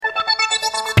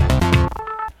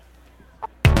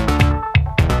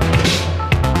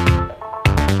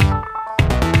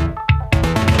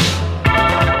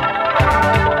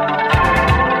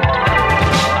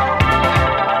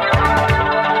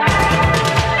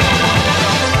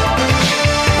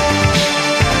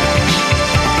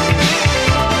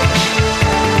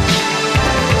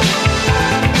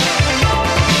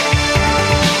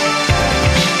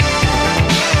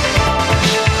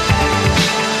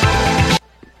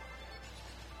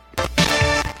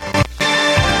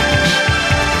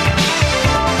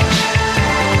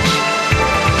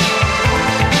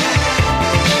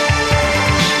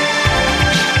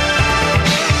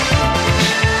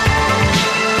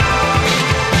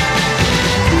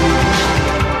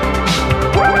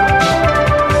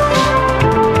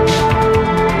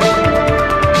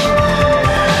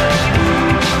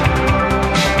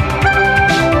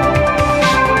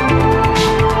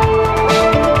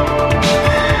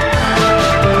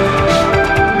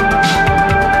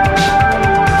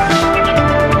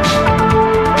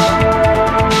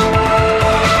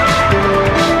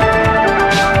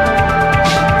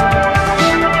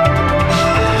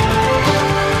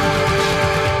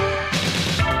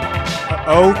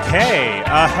Okay.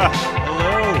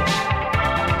 Hello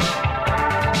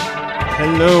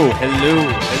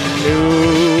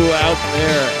out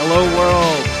there. Hello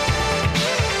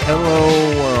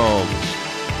world.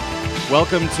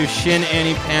 Welcome to Shin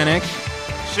Panic.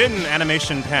 Shin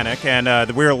Animation Panic,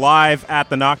 and we're live at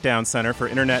the Knockdown Center for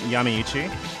Internet and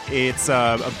YAMI-ICHI. It's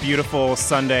a beautiful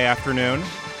Sunday afternoon.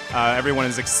 Everyone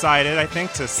is excited, I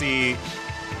think, to see...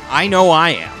 I know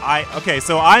I am.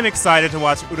 So I'm excited to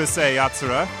watch Urusei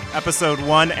Yatsura, episode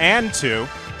 1 and 2,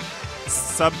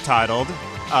 subtitled.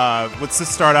 Let's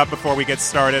just start up before we get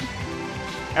started.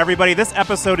 Everybody, this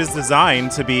episode is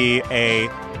designed to be a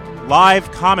live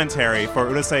commentary for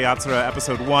Urusei Yatsura,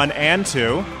 episode 1 and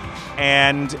 2,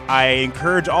 and I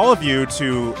encourage all of you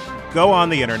to go on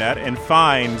the internet and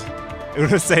find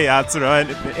Urusei Yatsura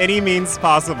in any means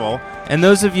possible. And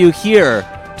those of you here,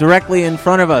 directly in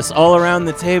front of us, all around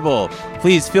the table,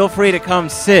 please feel free to come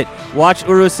sit, watch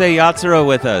Urusei Yatsura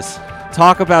with us,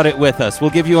 talk about it with us. We'll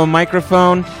give you a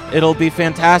microphone. It'll be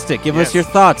fantastic. Give us your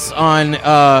thoughts on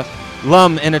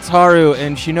Lum and Ataru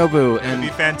and Shinobu. It'll be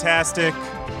fantastic.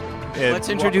 Let's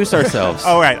introduce ourselves.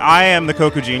 All right, I am the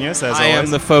Koku Genius, as always. I am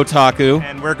the Fotaku.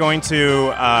 And we're going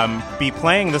to be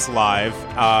playing this live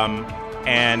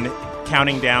and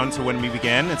counting down to when we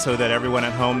begin, and so that everyone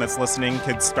at home that's listening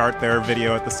could start their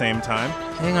video at the same time.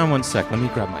 Hang on one sec. Let me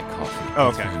grab my coffee. Oh,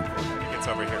 okay. It's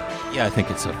over here. Yeah, I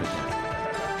think it's over there.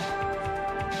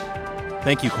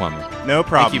 Thank you, Kwame. No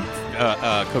problem. Thank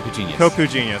you, Koku Genius. Koku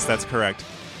Genius, that's correct.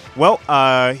 Well,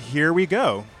 here we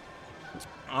go.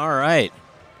 All right.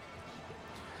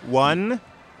 1,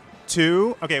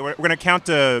 2. Okay, we're going to count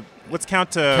to... Let's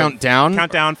count to... Count down?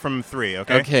 Count down from 3,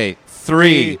 okay? Okay.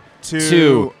 3,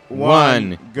 2,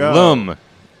 1, go. Lum. All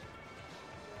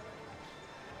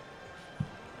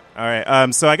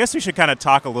right, so I guess we should kind of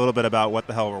talk a little bit about what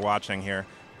the hell we're watching here.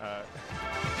 That's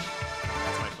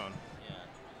my phone. Yeah.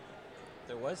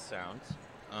 There was sound.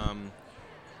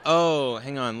 Oh,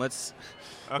 hang on. Let's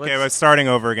we're starting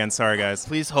over again. Sorry, guys.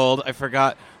 Please hold. I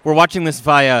forgot. We're watching this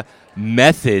via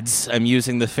methods. I'm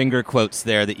using the finger quotes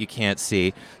there that you can't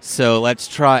see. So let's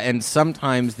try. And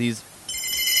sometimes these...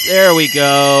 There we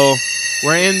go.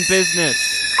 We're in business.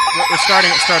 We're starting.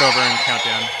 Start over and count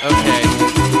down. Okay.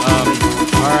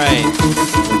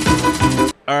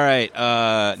 All right.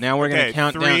 Now we're going to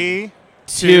count 3, down.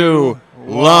 2,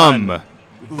 1.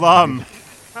 Lum.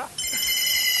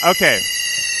 Okay.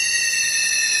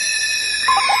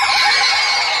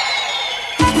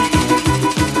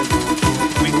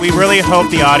 We really hope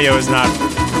the audio is not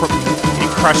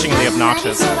crushingly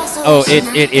obnoxious. Oh,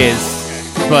 it is.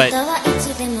 But...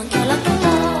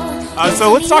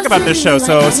 so let's talk about this show.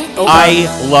 I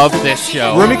love this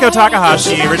show. Rumiko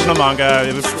Takahashi, original manga.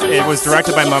 It was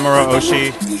directed by Mamoru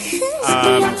Oshii.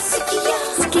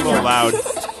 It's a little loud.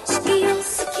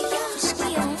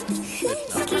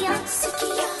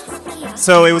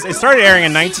 So it started airing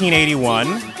in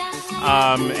 1981,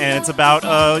 and it's about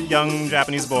a young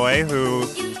Japanese boy who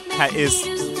is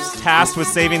tasked with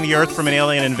saving the Earth from an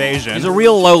alien invasion. He's a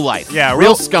real lowlife. Yeah,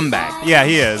 real scumbag. Yeah,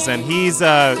 he is, and he's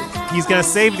gonna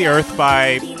save the Earth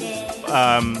by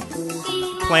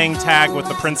playing tag with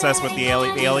the princess, with the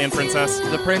alien princess.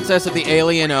 The princess of the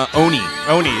alien Oni.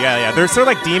 Oni, yeah. They're sort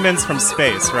of like demons from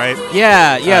space, right?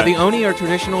 Yeah. The Oni are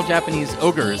traditional Japanese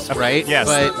ogres, right? Yes,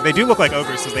 but they do look like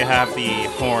ogres because they have the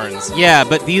horns. Yeah,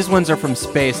 but these ones are from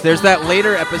space. There's that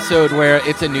later episode where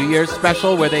it's a New Year's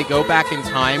special where they go back in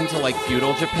time to like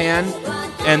feudal Japan,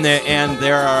 and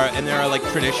there are like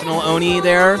traditional Oni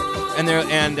there, and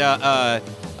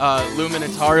Lum and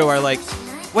Ataru are like,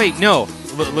 wait, no.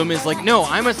 Lum is like, no,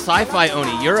 I'm a sci-fi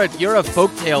Oni. You're a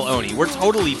folktale Oni. We're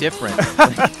totally different.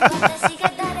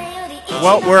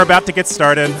 Well, we're about to get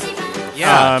started.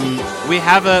 Yeah. We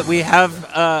have.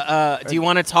 Do you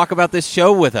want to talk about this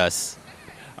show with us?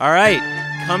 All right,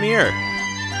 come here.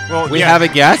 Well, we have a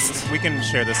guest. We can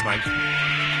share this mic.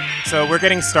 So we're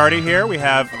getting started here. We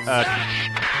have a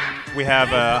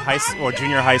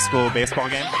junior high school baseball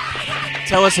game.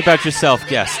 Tell us about yourself,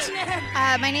 guest.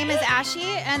 My name is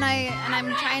Ashi, and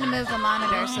I'm trying to move the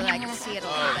monitor so that I can see it a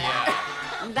little bit.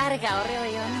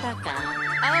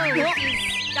 Oh,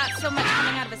 he's got so much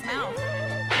coming out of his mouth.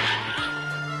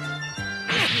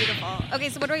 It's beautiful. Okay,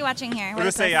 so what are we watching here?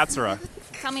 Urusei Yatsura.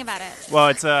 Tell me about it. Well,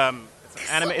 it's a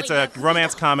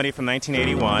romance comedy from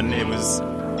 1981. It was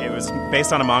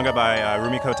based on a manga by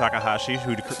Rumiko Takahashi,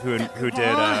 who did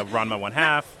Ranma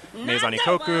 1/2, Maison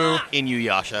Ikkoku,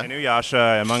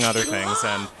 Inuyasha, among other things,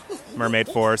 and Mermaid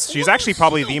Force. She's actually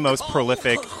probably the most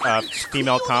prolific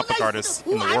female comic book artist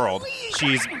in the world.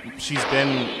 She's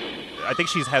been I think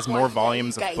she has more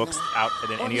volumes of books out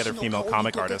than any other female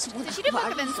comic artist. Did she do Book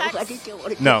of Insects?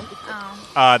 No.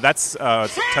 Oh. That's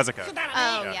Tezuka.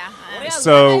 Oh, yeah.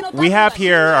 So we have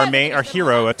here our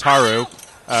hero, Ataru,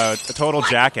 a total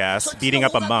jackass, beating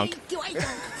up a monk.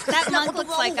 That monk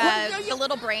looks like the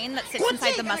little brain that sits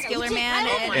inside the muscular man.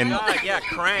 And yeah,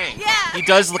 Krang. Yeah. He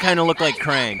does kind of look like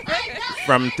Krang.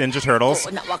 From Ninja Turtles.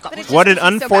 What an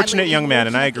unfortunate young man,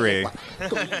 and I agree.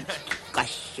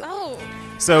 Oh.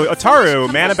 So Ataru,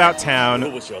 man about town,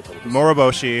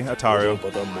 Moroboshi Ataru.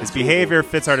 His behavior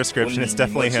fits our description. It's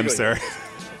definitely him, sir.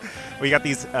 We got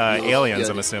these aliens,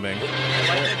 I'm assuming.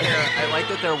 I like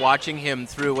that they're watching him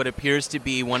through what appears to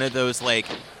be one of those, like,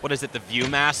 what is it, the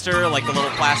Viewmaster? Like the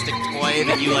little plastic toy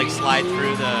that you, like, slide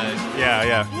through the... Yeah.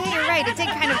 Yeah, you're right. It did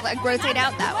kind of like rotate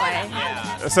out that way.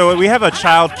 Yeah. So we have a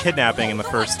child kidnapping in the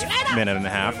first minute and a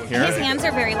half here. His hands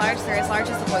are very large. They're as large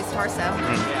as the boy's torso.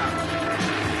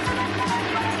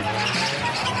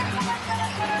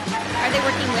 Are they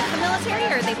working with the military,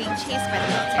 or are they being chased by the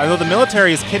military? Although the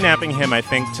military is kidnapping him, I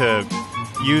think, to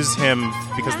use him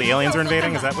because the aliens are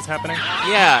invading. Is that what's happening?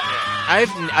 Yeah,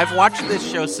 I've watched this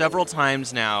show several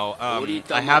times now.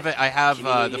 I have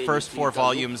the first 4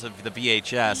 volumes of the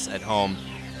VHS at home,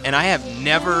 and I have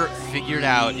never figured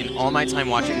out in all my time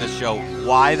watching this show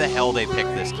why the hell they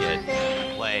picked this kid.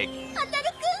 Like,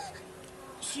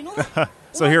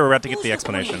 So here we're about to get the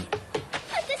explanation.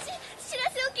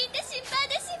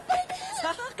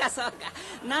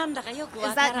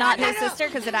 Is that not his sister?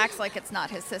 Because it acts like it's not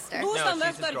his sister. no,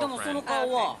 she's his girlfriend.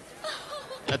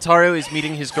 Ataru is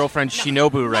meeting his girlfriend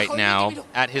Shinobu right now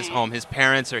at his home. His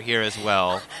parents are here as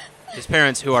well. His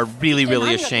parents, who are really,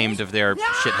 really ashamed of their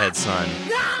shithead son.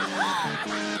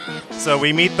 So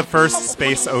we meet the first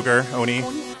space ogre, Oni.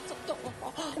 Why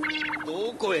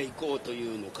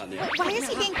is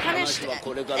he being punished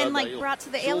and like brought to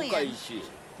the alien?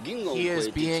 He is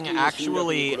being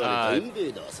actually,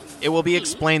 it will be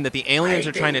explained that the aliens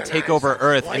are trying to take over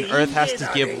Earth, and Earth has to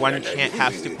give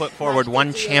has to put forward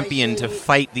one champion to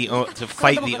fight the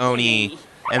Oni,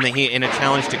 and in a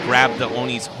challenge to grab the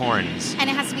Oni's horns.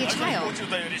 And it has to be a child.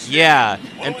 Yeah,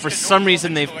 and for some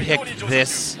reason they've picked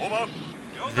this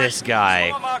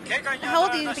guy. How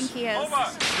old do you think he is?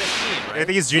 I think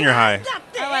he's junior high.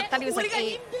 Oh, I thought he was like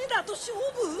 8.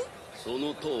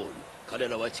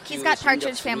 He's got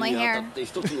Partridge Family hair.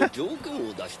 It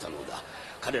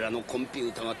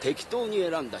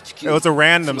was a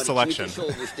random selection. Well,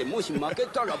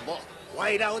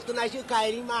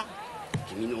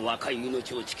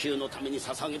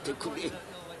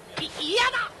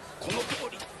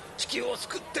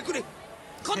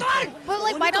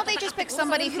 like, why don't they just pick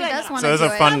somebody who does want to do it? So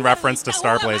there's a fun reference to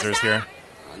Star Blazers here.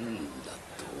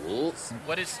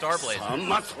 What is Star Blazers?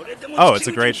 Oh, it's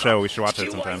a great show. We should watch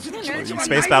it sometime.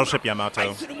 Space Battleship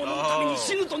Yamato. Oh.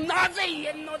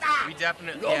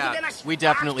 We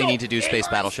definitely need to do Space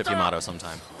Battleship Yamato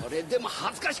sometime. Is the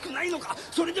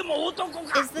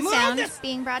sound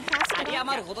being broadcast at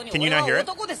all? Can you not hear it?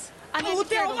 I mean, I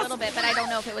heard a little bit, but I don't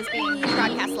know if it was being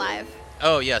broadcast live.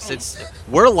 Oh yes,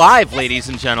 we're live, ladies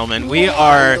and gentlemen. We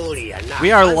are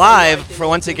live for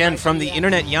once again from the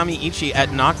Internet YAMI-ICHI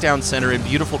at Knockdown Center in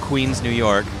beautiful Queens, New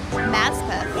York.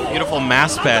 Maspeth. Beautiful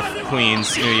Maspeth,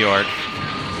 Queens, New York.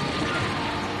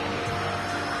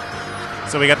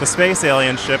 So we got the space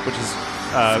alien ship, which is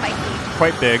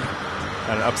quite big,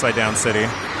 at an upside down city.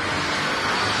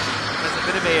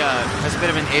 Has a bit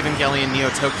of an Evangelion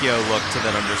Neo Tokyo look to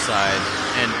that underside,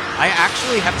 and I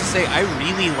actually have to say I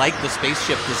really like the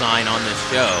spaceship design on this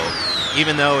show,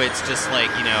 even though it's just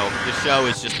like, you know, the show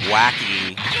is just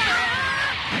wacky.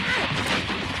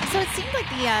 So it seemed like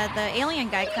the alien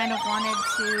guy kind of wanted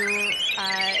to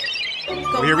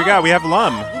go Here we home. go. We have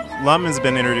Lum. Lum has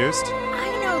been introduced.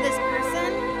 I know this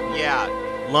person. Yeah,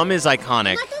 Lum is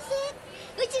iconic.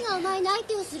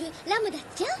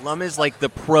 Lum is like the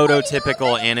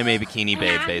prototypical anime bikini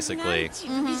babe, basically.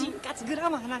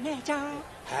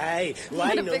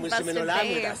 What a big busted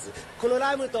babe. She's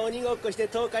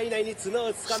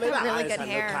got really good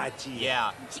hair.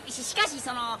 Yeah. しかし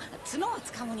その角を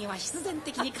つかむには必然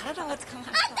的に体をつかまな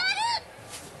いと。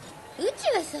うち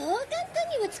はそう簡単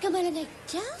には捕まらないっ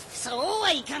ちゃ。そう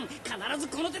はいかん。必ず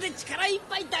この手で力いっ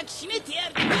ぱい抱きしめてや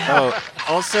る。 Oh,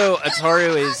 also,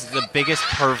 Ataru is the biggest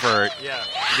pervert. Yeah.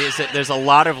 There's a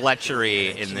lot of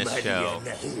lechery in this show.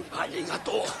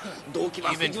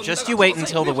 Even just you wait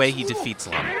until the way he defeats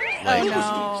Lum. Like,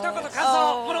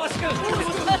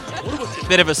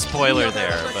 bit of a spoiler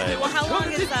there, but Well, how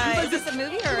long is this a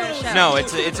movie or a show? no,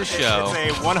 it's a show.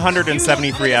 It's a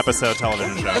 173 episode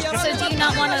television show. So do you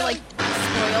not want to, like,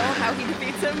 spoil how he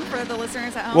defeats him for the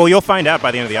listeners at home? Well, you'll find out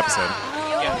by the end of the episode.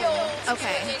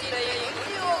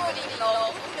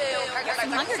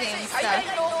 some Hunger Games stuff.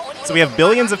 So we have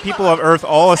billions of people of Earth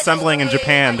all assembling in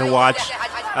Japan to watch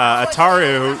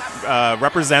Ataru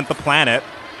represent the planet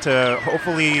to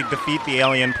hopefully defeat the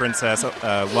alien princess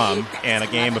Lum in a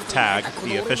game of tag,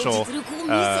 the official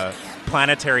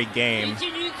planetary game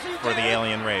for the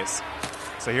alien race.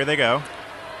 So here they go.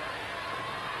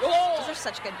 Those are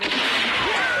such good movies.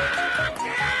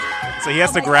 So he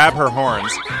has to grab her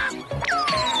horns. Those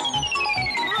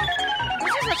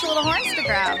are such little horns to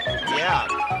grab. Yeah.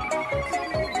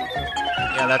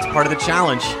 Yeah, that's part of the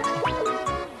challenge.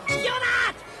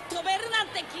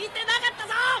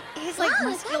 His like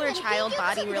muscular child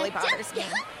body really bothers me.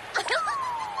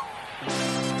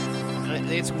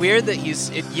 It's weird that it's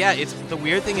the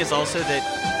weird thing is also that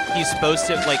he's supposed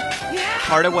to like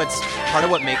part of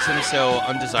what makes him so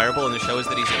undesirable in the show is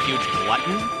that he's a huge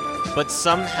glutton, but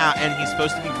somehow and he's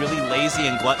supposed to be really lazy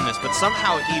and gluttonous, but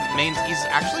somehow he's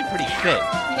actually pretty fit,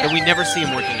 and we never see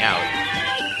him working out.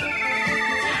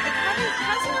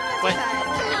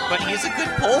 But he's a good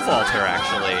pole vaulter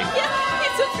actually. Yeah,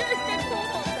 he's a very good pole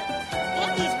vaulter.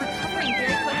 And he's recovering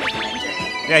very quickly from injury.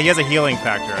 Yeah, he has a healing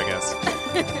factor, I guess.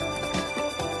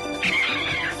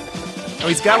 Oh,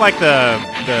 he's got like the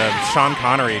Sean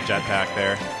Connery jetpack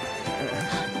there.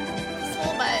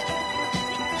 Swole butt.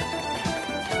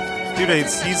 Dude,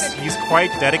 he's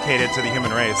quite dedicated to the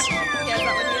human race. Yeah, is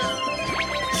that what it is?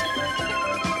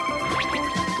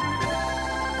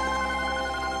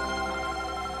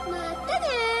 またね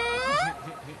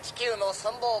地球の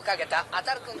存亡をかけたア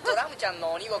タル君とラムちゃん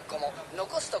の鬼ごっこも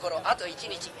残すところあと1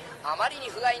日。あまりに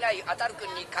不甲斐ないアタル君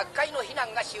に各界の非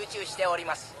難が集中しており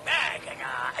ます。だか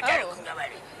らアタル君が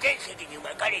悪い。全責任は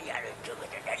彼にあるというこ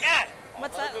とだな。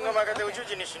 What's ア that? タル君が負けて宇宙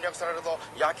人に侵略されると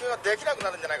野球ができなく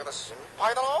なるんじゃないかと心配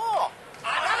だな。ア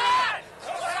タル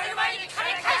殺される前に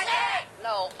金返せ。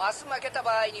なお明日負けた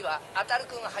場合にはアタル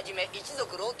君はじめ一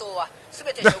族老頭は全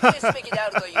て処刑すべきで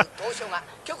あるという投書が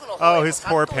局の方へと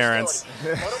殺到して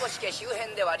おり、諸星家周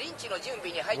辺ではリンチの準備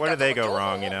に入ったとの情報も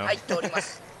入っておりま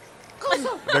す。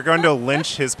 They're going to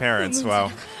lynch his parents.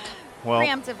 Wow. Well,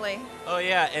 Preemptively. Oh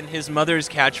yeah, and his mother's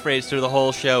catchphrase through the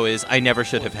whole show is "I never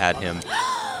should have had him."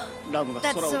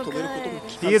 That's so good.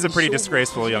 he is a pretty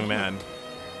disgraceful young man.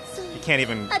 He can't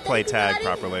even play tag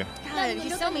properly. God,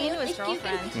 he's so mean to his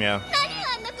girlfriend. Yeah. 何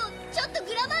あんな子ちょっと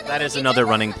グラマー That is another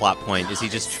running plot point: is he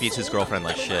just treats his girlfriend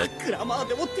like shit. グラマー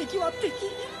でも敵は敵。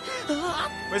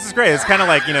 This is great. It's kind of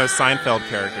like, Seinfeld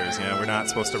characters. We're not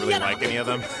supposed to really like any of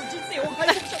them.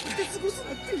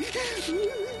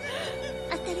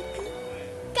 アタル君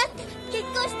勝ったら結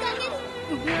婚してあげる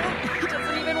He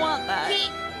doesn't even want that.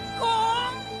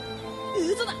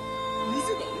 嘘だ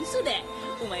嘘で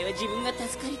お前は自分が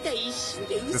助かりたい一心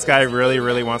で This guy really,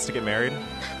 really wants to get married?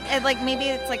 And like maybe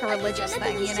it's like a religious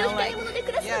thing, like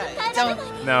don't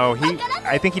No,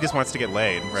 I think he just wants to get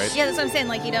laid, right? yeah, that's what I'm saying.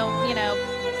 Like you don't,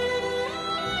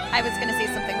 I was gonna say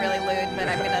something really lewd, but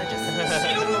I'm gonna just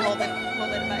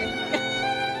hold it back.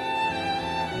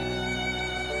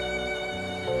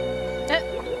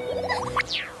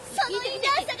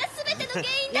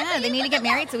 Yeah, they need to get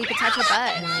married so we can touch her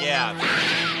butt. Yeah.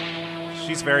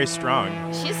 She's very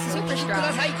strong. She's super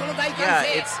strong.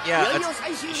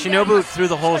 Shinobu through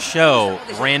the whole show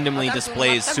randomly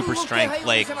displays super strength.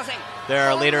 Like there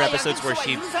are later episodes where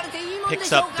she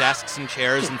picks up desks and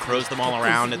chairs and throws them all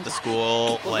around at the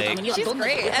school. Like She's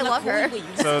great. I love her.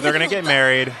 So they're going to get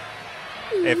married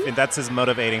if that's his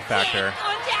motivating factor.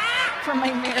 For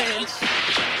my marriage.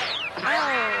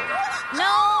 No,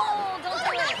 don't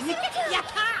do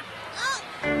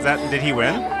it. Did he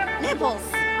win? Nipples.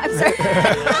 I'm sorry.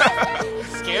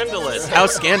 scandalous. How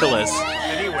scandalous.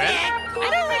 Did he win? I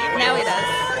don't think now he does.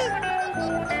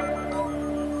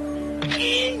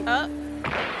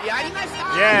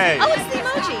 Yay! Oh, it's the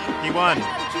emoji. He won.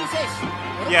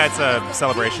 Yeah, it's a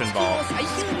celebration ball.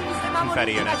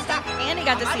 Confetti in it. And he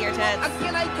got to see her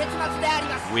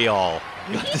tits. We all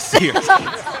got to see her.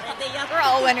 We're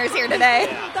all winners here today.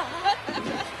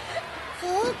 そ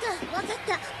うか分かっ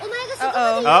たお前がそこ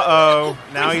Uh-oh. まで Uh-oh.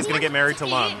 Now he's going to get married to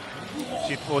Lum.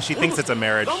 She thinks it's a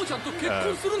marriage. Oh,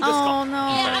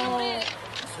 no.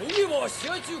 そういえば試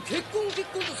合中結婚と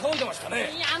騒いでましたね。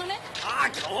ああ、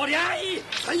こりゃいい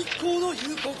最高の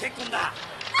有効結婚だ。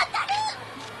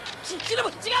違うん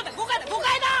だ、誤解だ。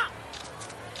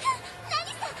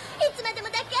何さいつまでも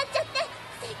抱き合っちゃって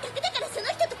せっかくだからその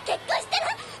人と結婚した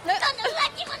らこの浮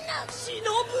気者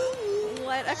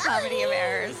What a comedy of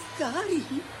errors.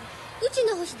 うち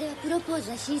の星ではプロポーズ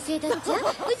は神聖だっちゃう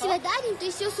ちはダーリンと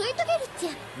一生添い遂げるっち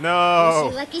ゃ No!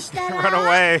 もし浮気したら Run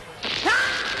away!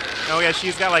 Oh yeah,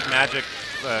 she's got like magic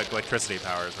electricity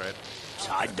powers, right?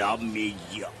 ダメ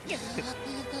じゃ。ダ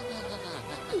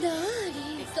ーリン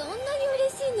そんなに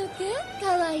嬉しいのけ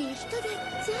可愛い人だっ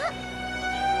ちゃ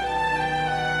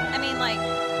I mean, like,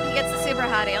 he gets a super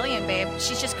hot alien babe.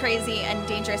 She's just crazy and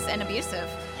dangerous and abusive.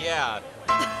 Yeah.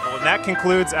 Well, and that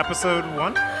concludes episode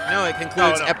 1? No, it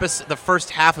concludes no. The first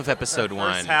half of episode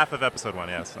 1. First half of episode 1,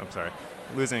 yes. I'm sorry.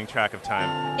 Losing track of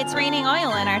time. It's raining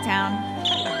oil in our town.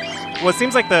 Well, it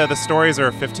seems like the stories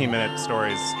are 15-minute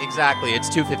stories. Exactly. It's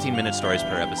 2 15-minute stories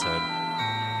per episode.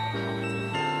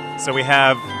 So we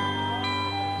have...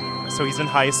 So he's in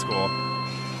high school.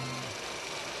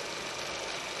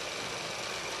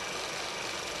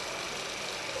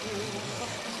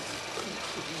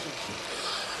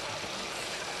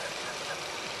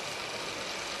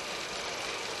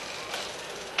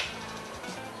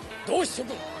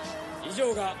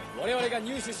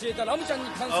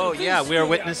 Oh yeah, we are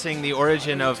witnessing the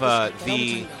origin of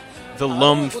the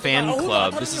Lum fan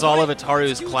club. This is all of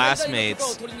Ataru's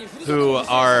classmates who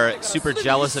are super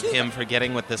jealous of him for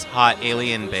getting with this hot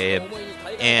alien babe,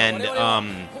 and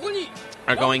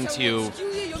are going to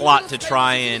plot to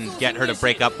try and get her to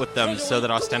break up with them so that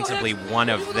ostensibly one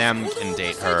of them can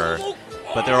date her.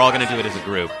 But they're all going to do it as a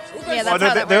group. Yeah, that's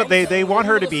how that works. They want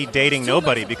her to be dating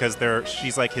nobody because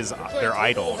she's like their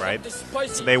idol, right?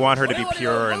 So they want her to be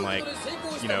pure and like,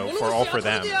 you know, for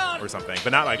them or something,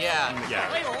 but not like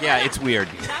Yeah, it's weird.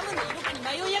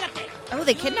 Oh,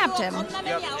 they kidnapped him.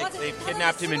 Yep, they've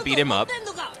kidnapped him and beat him up.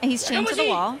 And he's chained to the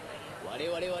wall.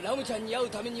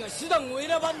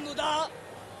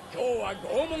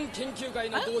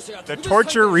 The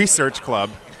Torture Research Club,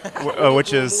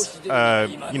 which is,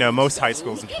 you know, most high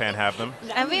schools in Japan have them.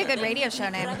 That would be a good radio show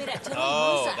name.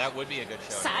 Oh, that would be a good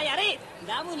show.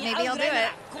 Maybe I'll do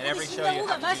it. In every show you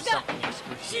have to do something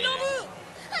excruciating,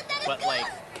 but like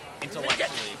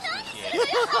intellectually excruciating.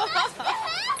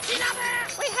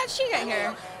 Wait, how'd she get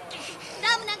here?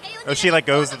 Oh, she like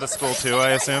goes to the school too,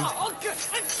 I assume.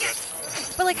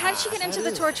 But like, how'd she get into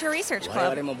the Torture Research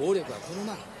Club?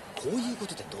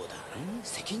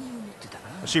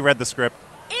 She read the script.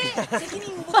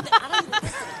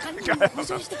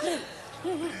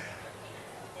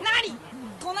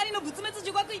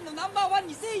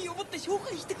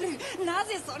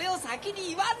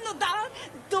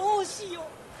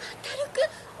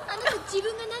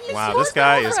 Wow, this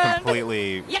guy is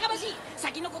completely...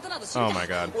 Oh my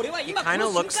god. He kind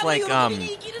of looks like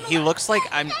he looks like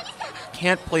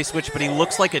can't place which, but he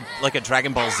looks like a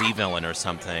Dragon Ball Z villain or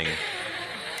something.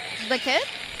 The kid?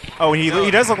 Oh, he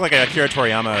does look like a Akira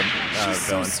Toriyama villain.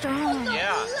 So strong.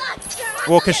 Yeah.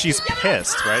 Well, because she's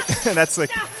pissed, right? That's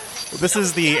like, this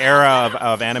is the era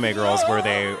of anime girls where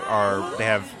they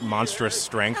have monstrous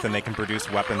strength and they can produce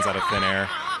weapons out of thin air.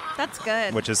 That's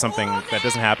good. Which is something that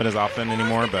doesn't happen as often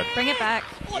anymore, but bring it back.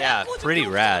 Yeah, pretty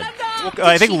rad.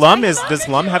 I think does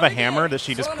Lum have a hammer that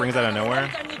she just brings out of nowhere?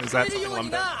 Is that something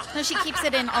Lum does? No, she keeps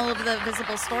it in all of the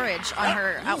visible storage on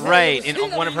her outfit. Right, in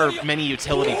one of her many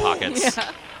utility pockets.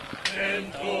 Yeah.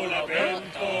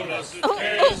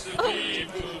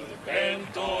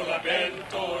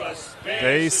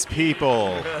 Space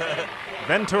people.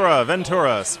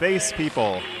 Ventura, space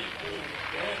people.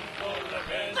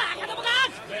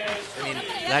 I mean,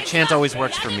 that chant always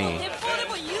works for me.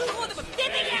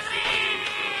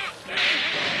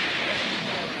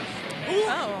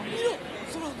 Oh.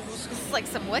 This is like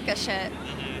some Wicca shit.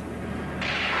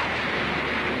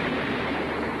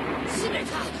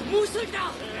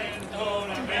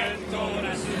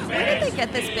 Where did they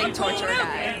get this big torture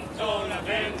guy?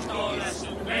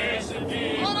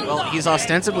 Well, he's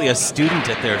ostensibly a student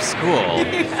at their school.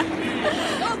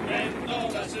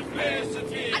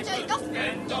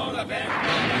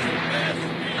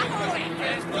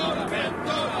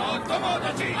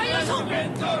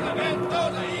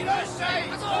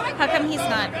 How come he's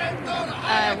not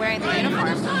wearing the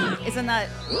uniform? Isn't that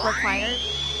required?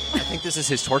 I think this is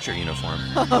his torture uniform.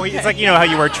 Well, it's like, you know how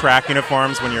you wear track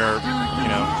uniforms when you're, you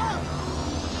know.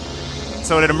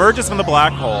 So it emerges from the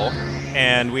black hole,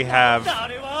 and we have a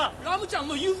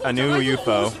new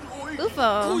UFO.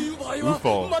 UFO. Or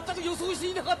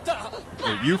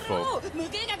UFO.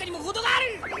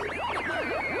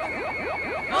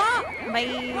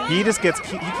 Bye. He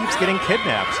keeps getting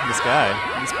kidnapped, this guy.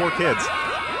 These poor kids.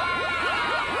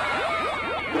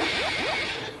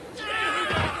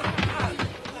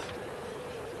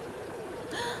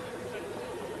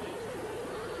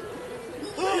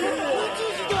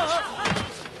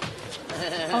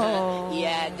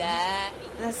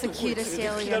 That's the cutest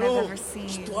alien I've ever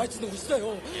seen.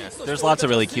 Yeah, there's lots of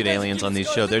really cute aliens on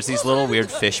these shows. There's these little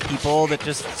weird fish people that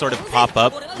just sort of pop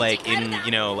up, like in,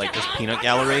 you know, like this peanut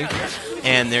gallery,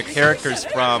 and they're characters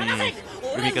from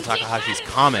Rumiko Takahashi's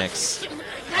comics.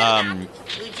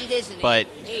 but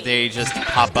they just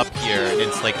pop up here.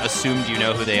 It's like assumed you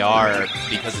know who they are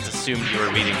because it's assumed you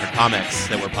were reading her comics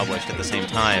that were published at the same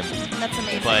time. That's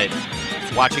amazing. But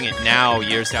watching it now,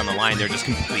 years down the line, they're just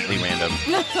completely random.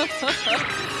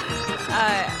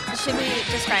 Should we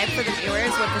describe for the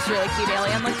viewers what this really cute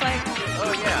alien looks like?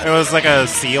 Oh yeah. It was like a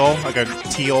seal, like a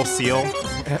teal seal.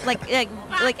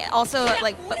 like also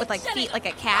like but with like feet like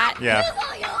a cat. Yeah.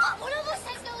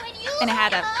 And it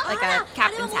had a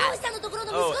captain's hat.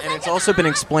 Oh, and it's also been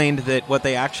explained that what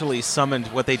they actually summoned,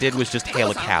 what they did was just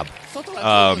hail a cab.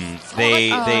 They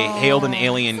hailed an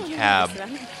alien cab,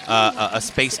 a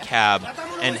space cab,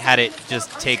 and had it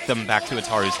just take them back to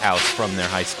Ataru's house from their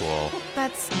high school.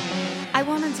 I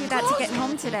want to do that to get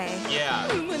home today. Yeah.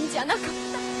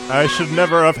 I should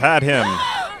never have had him.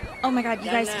 Oh my god, you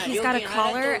guys, he's got a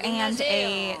collar and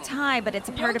a tie, but it's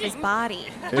a part of his body.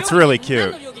 It's really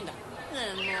cute.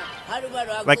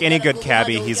 Like any good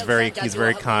cabbie, he's very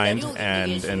kind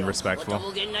and respectful.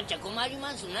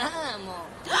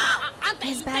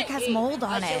 His bag has mold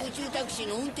on it.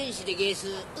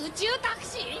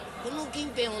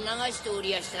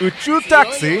 Uchu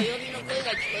taxi?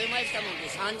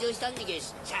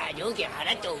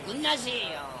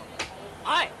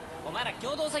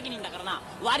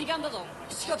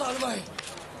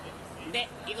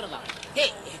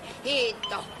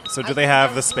 So do they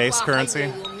have the space currency?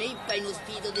 Is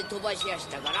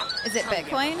it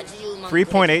Bitcoin?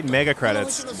 3.8 mega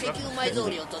credits.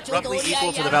 Roughly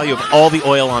equal to the value of all the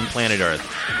oil on planet Earth.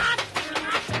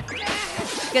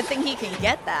 Good thing he can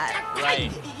get that.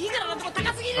 Right.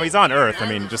 Oh, he's on Earth. I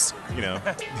mean, just,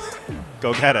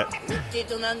 go get it.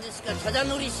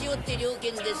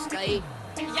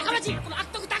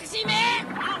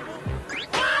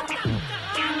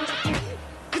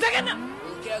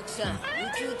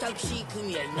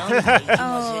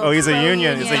 Oh, he's a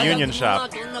union. He's a union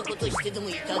shop. Wait,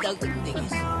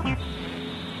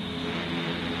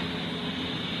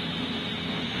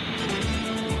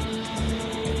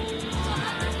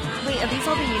 are these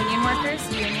all the union workers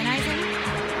unionizing?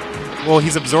 Well,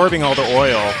 he's absorbing all the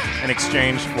oil in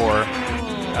exchange for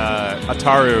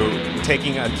Ataru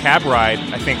taking a cab ride,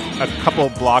 I think, a couple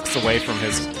blocks away from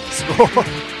his school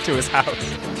to his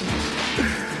house.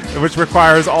 Which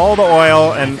requires all the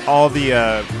oil and all the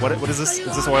what is this?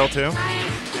 Is this oil too?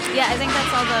 Yeah, I think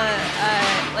that's all the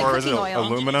or is it cooking oil.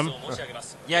 aluminum?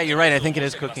 Yeah, you're right. I think it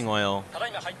is cooking oil.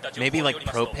 Maybe like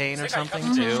propane or something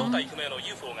too. Do you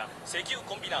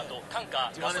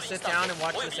want to sit down and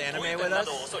watch this anime with us?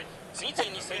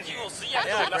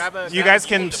 Yeah, grab a. You guys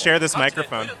can share this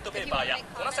microphone. Yeah,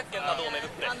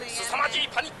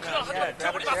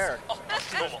 grab a chair.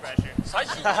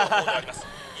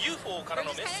 UFO から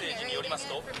のメッセージによります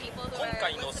と、今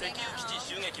回の石油基地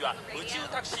襲撃は宇宙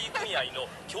タクシー組合の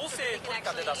強制取り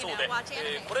立てだそうで、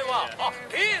これは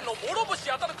例の諸星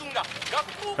あたるくんが学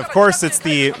校から Of course, it's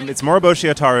Moroboshi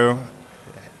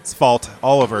Ataru's fault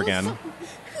all over again.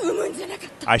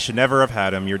 I should never have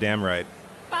had him. You're damn right.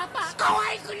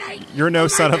 You're no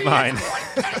son of mine.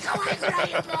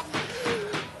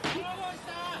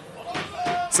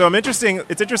 So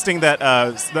it's interesting that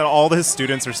that all his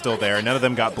students are still there. None of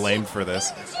them got blamed for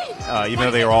this, even though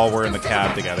they all were in the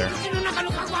cab together.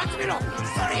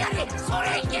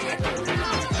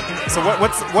 So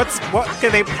what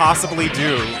can they possibly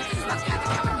do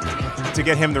to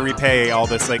get him to repay all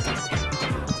this? Like,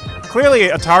 clearly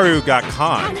Ataru got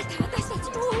conned.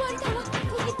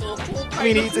 I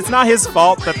mean, it's not his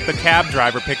fault that the cab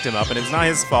driver picked him up, and it's not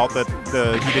his fault that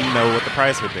he didn't know what the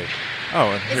price would be.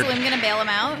 Oh, is Lim gonna bail him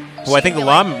out? Well, I think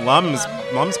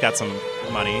Lum's got some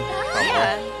money. Probably.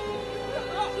 Yeah.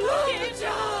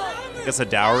 I guess a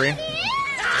dowry.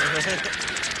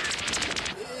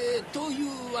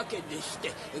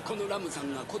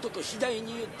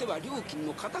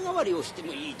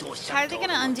 How are they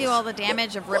gonna undo all the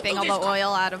damage of ripping all the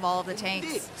oil out of all of the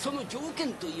tanks?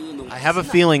 I have a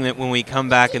feeling that when we come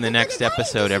back in the next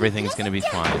episode, everything's going to be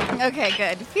fine. Okay,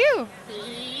 good. Phew.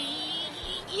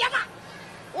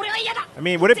 I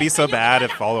mean, would it be so bad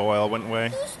if all the oil went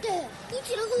away?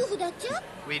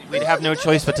 We'd have no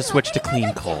choice but to switch to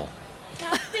clean coal.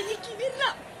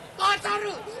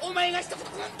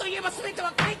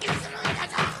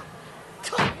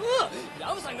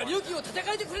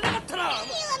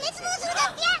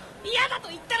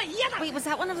 Wait, was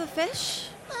that one of the fish?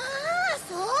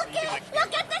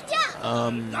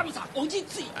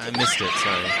 I missed it,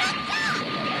 sorry.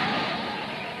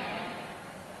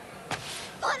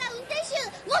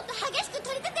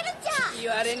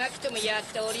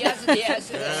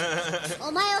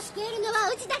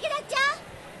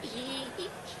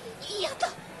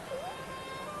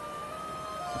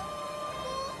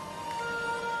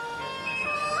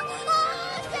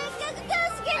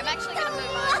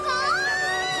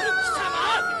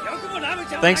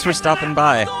 Thanks for stopping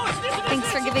by. Thanks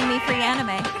for giving me free anime.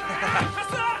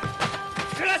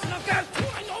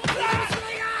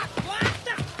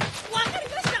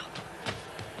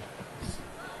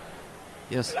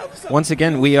 Yes. Once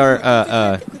again, we are,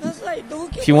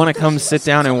 if you want to come sit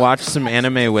down and watch some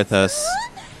anime with us.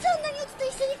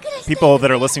 People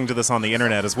that are listening to this on the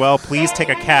internet as well, please take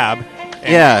a cab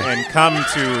and come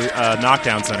to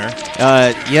Knockdown Center.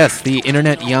 Yes, the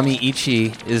Internet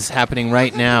YAMI-ICHI is happening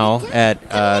right now at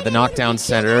the Knockdown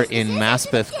Center in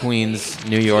Maspeth, Queens,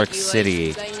 New York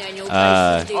City.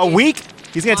 A week?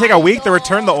 He's going to take a week to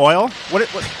return the oil? What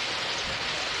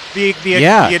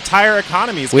the entire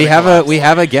economy is. We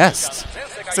have a guest.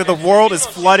 So the world is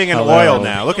flooding in oil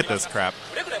now. Look at this crap.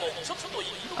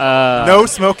 No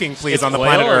smoking, please, on the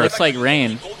planet Earth. It looks like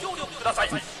rain.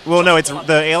 Well, no, it's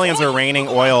the aliens are raining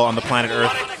oil on the planet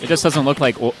Earth. It just doesn't look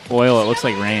like oil. It looks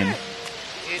like rain.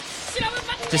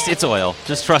 It's oil.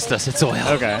 Just trust us. It's oil.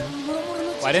 Okay.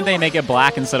 Why didn't they make it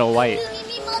black instead of white?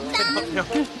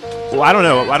 Well, I don't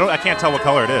know. I can't tell what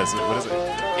color it is. What is it?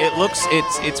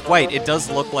 It's white. It does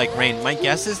look like rain. My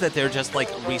guess is that they're just like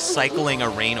recycling a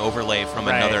rain overlay from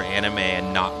another anime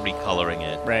and not recoloring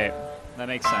it. Right. That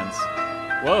makes sense.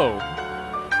 Whoa.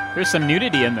 There's some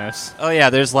nudity in this. Oh yeah,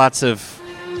 there's lots of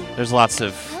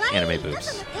anime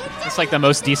boobs. It's like the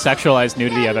most desexualized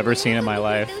nudity I've ever seen in my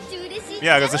life.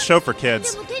 Yeah, it's a show for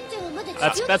kids.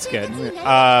 That's good.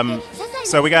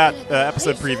 So we got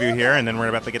episode preview here, and then we're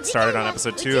about to get started on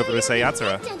episode 2 of Urusei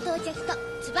Yatsura.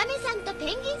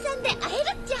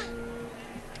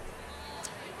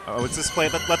 Oh, let's just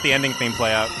let the ending theme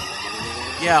play out.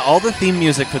 Yeah, all the theme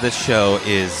music for this show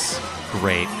is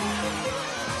great.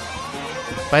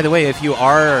 By the way, if you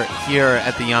are here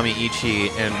at the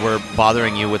YAMI-ICHI and we're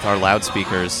bothering you with our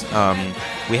loudspeakers,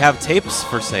 we have tapes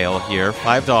for sale here,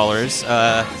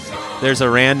 $5. There's a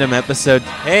random episode.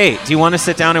 Hey, do you want to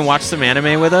sit down and watch some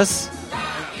anime with us?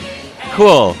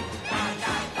 Cool.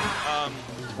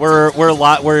 We're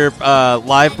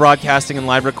live broadcasting and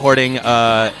live recording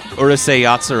Urusei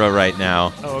Yatsura right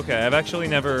now. Oh, okay. I've actually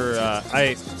never.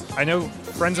 I know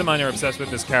friends of mine are obsessed with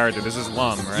this character. This is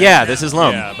Lum, right? Yeah, this is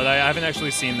Lum. Yeah, but I haven't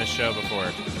actually seen this show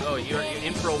before. Oh, you're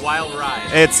in for a wild ride.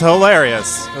 It's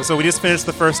hilarious. So we just finished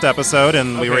the first episode,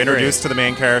 and we were introduced to the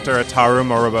main character, Ataru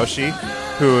Moroboshi,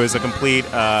 who is a complete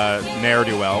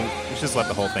ne'er-do-well. We should just let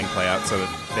the whole thing play out so that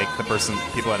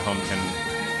people at home can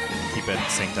keep it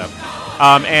synced up.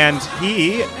 And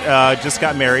he just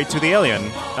got married to the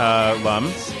alien,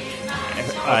 Lum.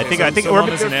 I think Lum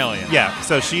is an alien. Yeah,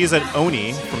 so she's an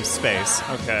Oni from space.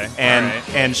 Okay.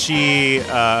 And she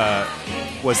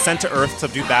was sent to Earth to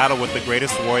do battle with the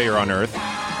greatest warrior on Earth,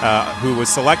 who was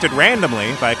selected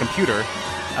randomly by a computer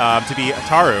to be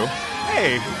Ataru.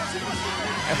 Hey,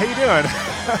 how you doing?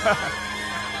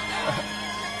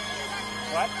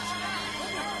 What?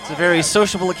 It's a very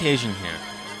sociable occasion here.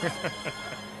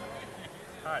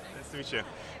 Hi, nice to meet you.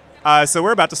 So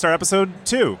we're about to start episode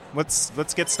 2. Let's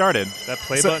get started. That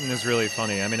play button is really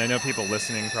funny. I mean, I know people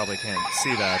listening probably can't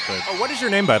see that, but... Oh, what is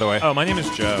your name, by the way? Oh, my name is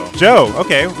Joe. Joe,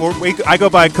 okay. Well, I go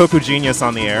by Koku Genius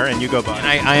on the air, and you go by...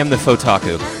 And I am the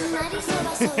Fotaku.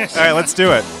 All right, let's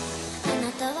do it.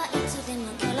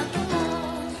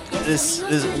 This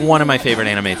is one of my favorite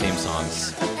anime theme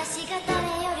songs.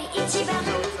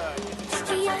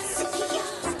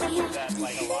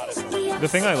 The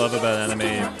thing I love about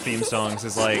anime theme songs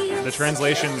is, like, the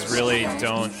translations really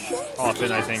don't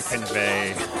often, I think,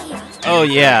 convey... Oh,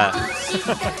 yeah.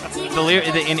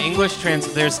 In English,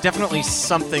 there's definitely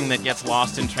something that gets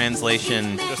lost in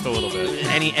translation. Just a little bit.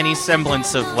 Any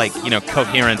semblance of, like,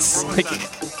 coherence.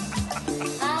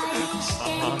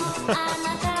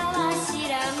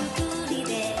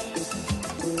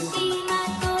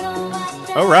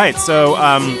 All right, so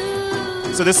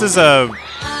this is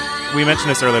we mentioned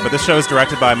this earlier, but this show is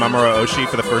directed by Mamoru Oshii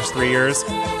for the first 3 years,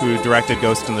 who directed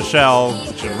Ghost in the Shell,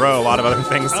 Shinro, a lot of other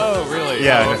things. Oh, really?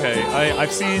 Yeah. Oh, okay.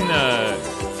 I've seen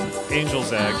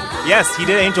Angel's Egg. Yes, he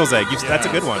did Angel's Egg. That's a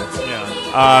good one.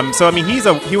 Yeah. So I mean, he's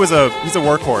a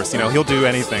workhorse. He'll do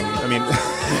anything. I mean,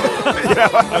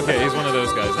 Okay, he's one of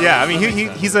those guys. Yeah, I mean,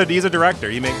 he's a director.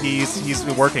 He's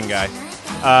a working guy.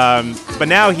 But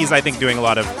now he's, I think, doing a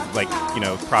lot of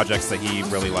projects that he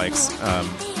really likes.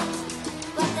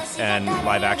 And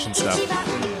live action stuff.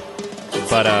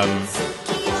 But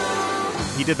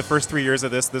he did the first 3 years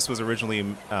of this. This was originally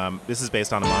this is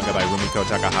based on a manga by Rumiko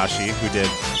Takahashi, who did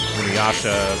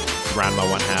Inuyasha, Ranma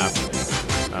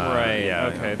 1/2. Right.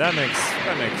 Yeah. Okay. That makes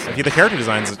sense. The character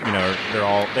designs, they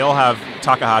all have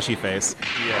Takahashi face.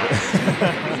 Yeah.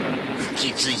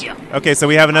 Okay, so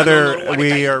we have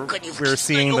we're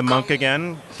seeing the monk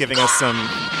again, giving us some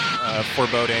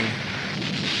foreboding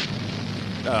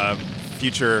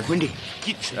future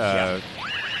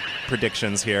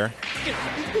predictions here.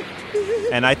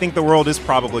 And I think the world is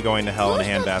probably going to hell in a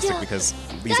handbasket because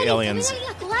these aliens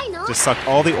just sucked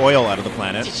all the oil out of the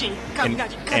planet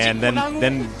and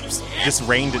then just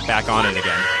rained it back on it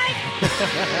again.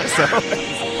 So,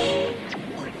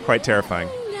 quite terrifying.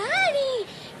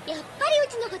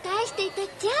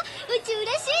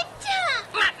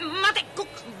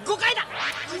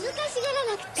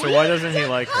 So why doesn't he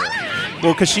like her?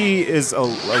 Well, because she is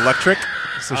electric,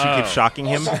 so she keeps shocking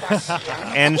him.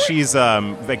 And she's,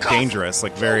 like, dangerous,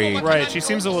 like, very... Right, she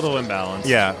seems a little imbalanced.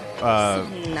 Yeah.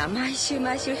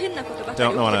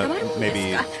 Don't want to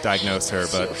maybe diagnose her,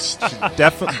 but she's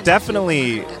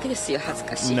definitely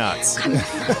nuts.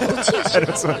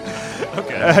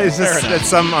 Okay. It's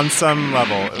just on some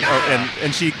level.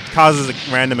 And she causes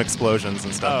random explosions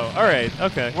and stuff. Oh, all right.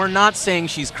 Okay. We're not saying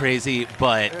she's crazy,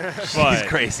 but she's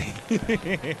crazy.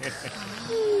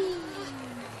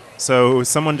 So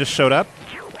someone just showed up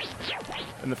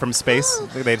from space.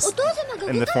 They just,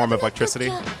 in the form of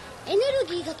electricity.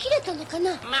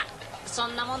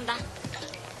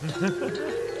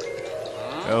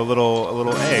 A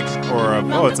little egg,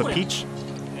 or it's a peach.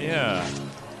 Yeah.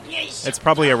 It's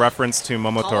probably a reference to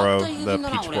Momotaro, the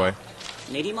Peach Boy,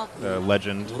 the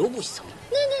legend.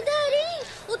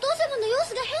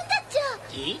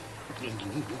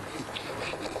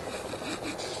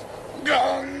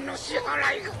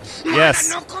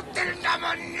 Yes.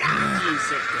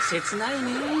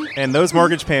 And those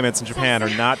mortgage payments in Japan are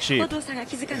not cheap.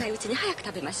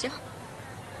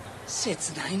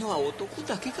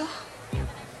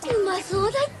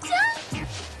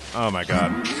 Oh my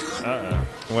god.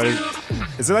 What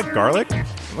is it like garlic? It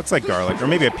looks like garlic, or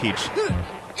maybe a peach.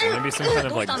 Maybe some kind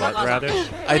of like butt radish?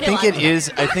 I think it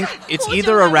is. I think it's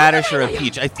either a radish or a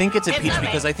peach. I think it's a peach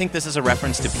because I think this is a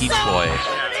reference to Peach Boy.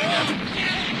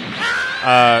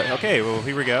 Okay, well,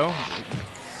 here we go.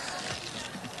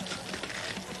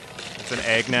 It's an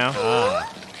egg now.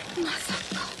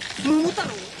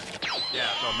 Yeah,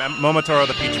 Momotaro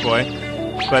the Peach Boy.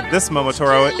 But this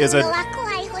Momotaro is a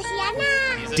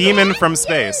demon from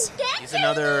space. He's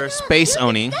another space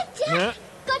Oni. Yeah.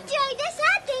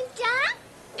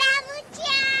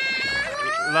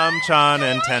 Lam-chan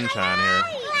and Ten-chan here.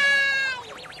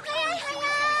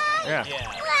 Yeah.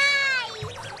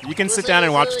 You can sit down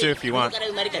and watch too if you want.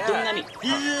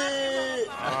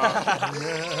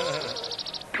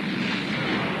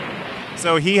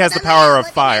 So he has the power of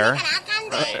fire.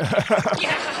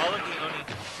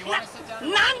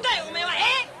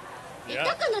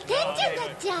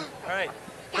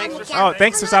 Oh,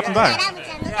 thanks for stopping by.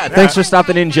 Yeah, thanks for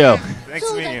stopping in, Joe.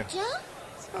 Thanks to meet you.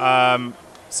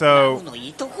 So,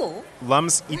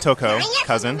 Lum's Itoko,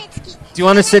 cousin. Do you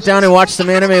want to sit down and watch some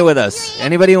anime with us?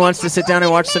 Anybody who wants to sit down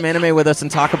and watch some anime with us and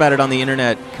talk about it on the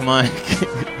internet, come on.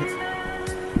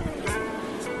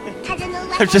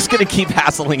 I'm just going to keep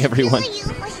hassling everyone.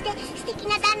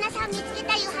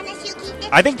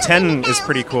 I think Ten is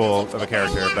pretty cool of a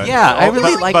character. But yeah, I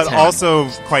really like Ten. But also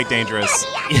quite dangerous.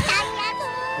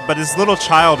 But his little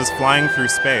child is flying through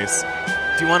space.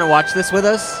 Do you want to watch this with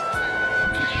us?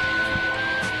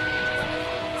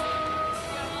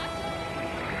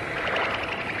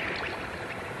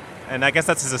 And I guess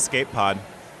that's his escape pod.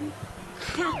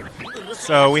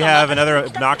 So we have another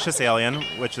obnoxious alien,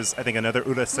 which is, I think, another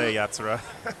Urusei Yatsura.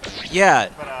 Yeah,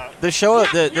 the show,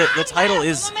 the title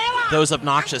is Those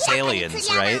Obnoxious Aliens,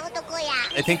 right?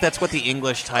 I think that's what the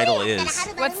English title is.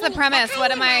 What's the premise?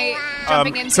 What am I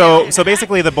jumping into? So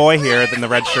basically the boy here in the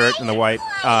red shirt and the white,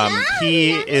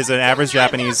 he is an average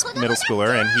Japanese middle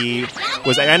schooler, and he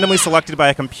was randomly selected by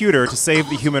a computer to save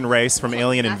the human race from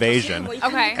alien invasion.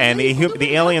 Okay. And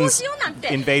the aliens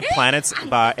invade planets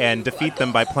and defeat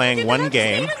them by playing one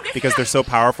game. Because they're so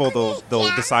powerful,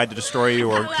 they'll decide to destroy you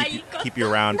or keep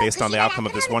you around based on the outcome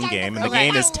of this one game. And the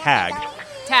game is tag.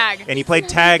 Tag. And he played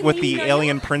tag with the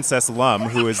alien princess Lum,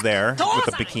 who is there with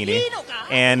the bikini,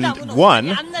 and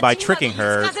won by tricking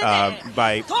her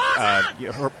by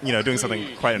doing something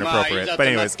quite inappropriate. But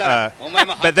anyways,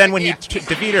 but then when he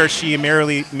defeated her, she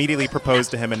immediately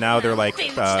proposed to him, and now they're like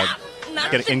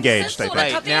get engaged. I think.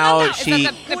 Right now she. Is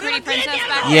that the pretty princess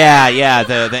back there? Yeah,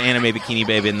 the anime bikini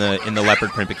babe in the leopard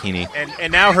print bikini.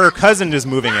 And now her cousin is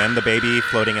moving in, the baby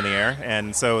floating in the air,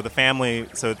 and so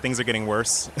things are getting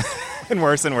worse. And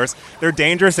worse and worse. They're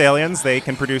dangerous aliens. They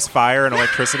can produce fire and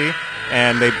electricity,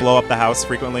 and they blow up the house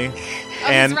frequently. Oh,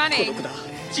 and he's running.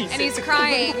 And he's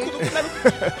crying.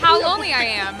 How lonely I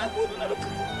am.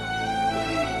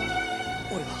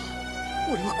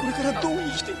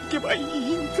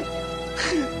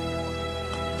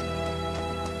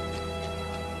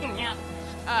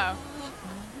 Oh.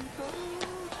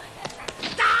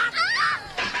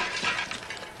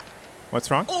 What's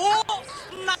wrong? We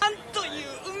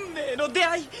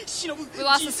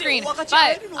lost the screen, but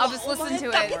I'll just listen to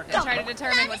it and try to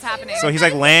determine what's happening. So he's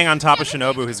like laying on top of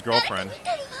Shinobu, his girlfriend,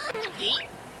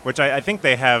 which I think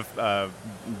they have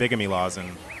bigamy laws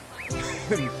in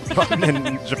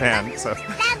Japan. So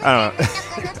I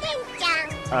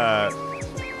don't know.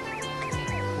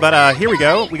 But here we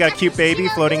go. We got a cute baby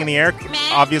floating in the air.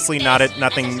 Obviously,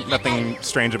 nothing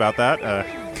strange about that. The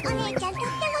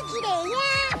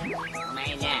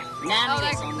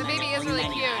baby is really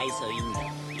cute.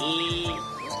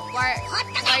 Why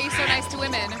are you so nice to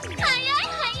women?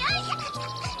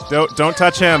 Don't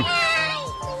touch him.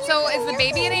 So is the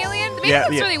baby an alien? The baby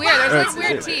looks really weird. There's like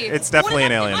weird teeth. It's definitely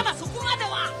an alien.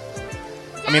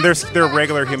 I mean, they're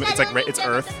regular human. It's like it's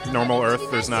Earth, normal Earth.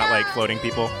 There's not like floating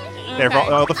people.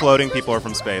 All the floating people are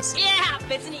from space.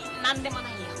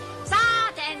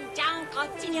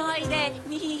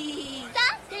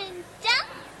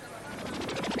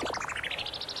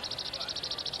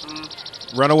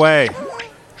 Run away.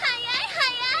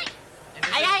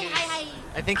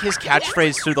 I think his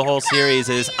catchphrase through the whole series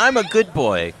is, "I'm a good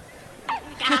boy."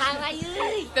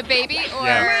 The baby, or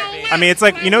I mean, it's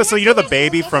like so the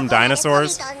baby from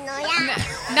Dinosaurs.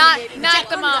 Not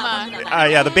the mama.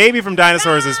 Yeah, the baby from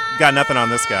Dinosaurs has got nothing on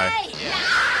this guy.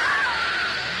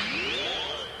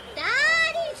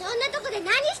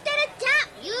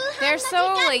 They're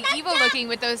so like evil looking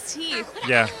with those teeth.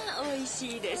 Yeah.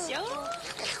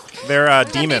 They're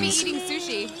demons. Eating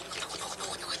sushi.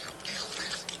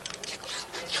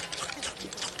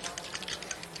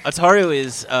 Ataru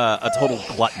is a total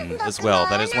glutton as well.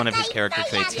 That is one of his character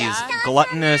traits. He's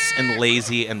gluttonous and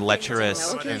lazy and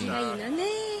lecherous, and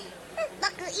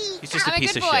he's just a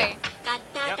piece of shit.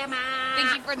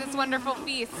 Thank you for this wonderful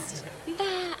feast.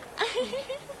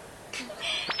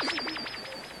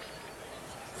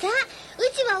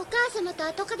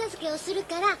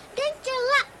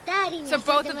 So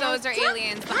both of those are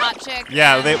aliens, the hot chick.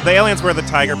 Yeah, the aliens wear the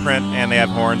tiger print and they have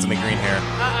horns and the green hair.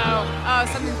 Oh,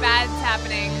 something bad's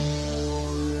happening.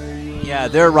 Yeah,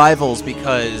 they're rivals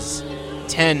because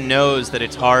Ten knows that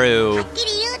Ataru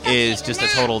is just a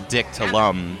total dick to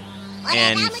Lum,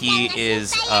 and he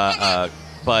is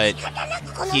but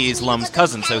he's Lum's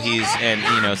cousin, so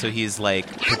he's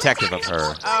like protective of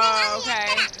her. Oh, okay.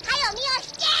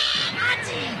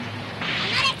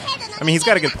 I mean, he's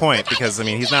got a good point because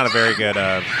he's not a very good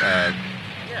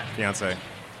fiance.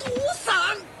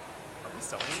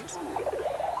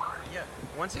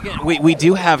 Once again, we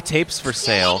do have tapes for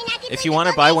sale. If you want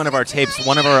to buy one of our tapes,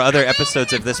 one of our other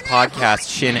episodes of this podcast,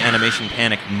 Shin Animation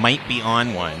Panic, might be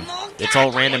on one. It's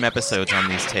all random episodes on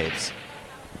these tapes.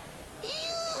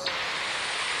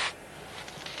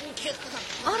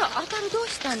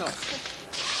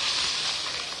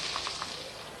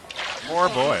 Poor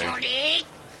boy.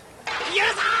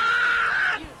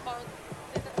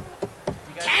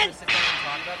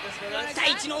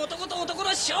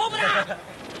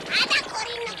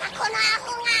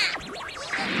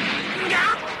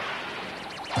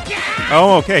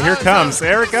 Oh, okay, here it comes.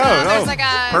 There it goes. Oh, like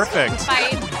a perfect.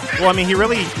 Fight. Well,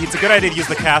 it's a good idea to use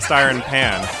the cast iron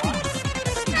pan.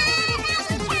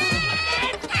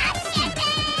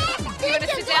 Do you want to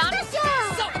sit down?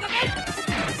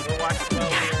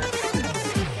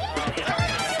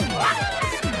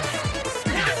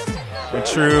 In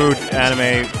true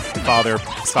anime father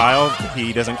style,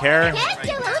 he doesn't care.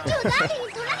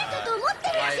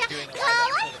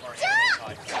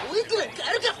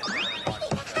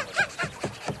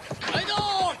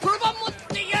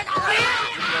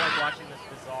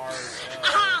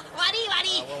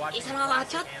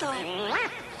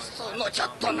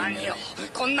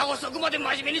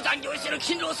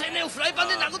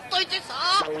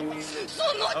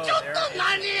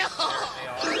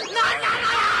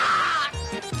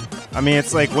 I mean,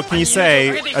 it's like, what can you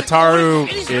say? Ataru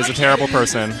is a terrible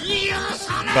person.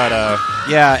 But,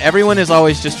 yeah, everyone is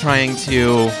always just trying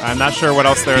to... I'm not sure what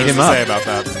else there is to say about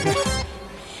that.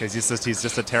 Because he's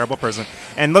just a terrible person.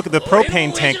 And look, the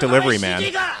propane tank delivery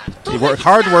man.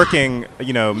 Hard-working,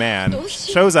 man,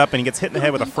 shows up and he gets hit in the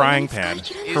head with a frying pan.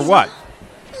 For what?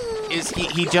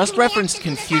 He just referenced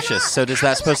Confucius, so does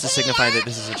that supposed to signify that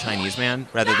this is a Chinese man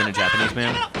rather than a Japanese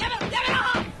man?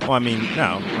 Well, I mean,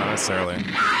 no, not necessarily.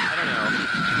 I don't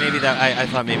know. Maybe that I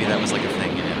thought maybe that was like a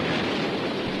thing in it.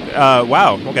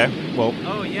 Wow. Okay. Well.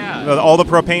 Oh yeah. All the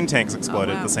propane tanks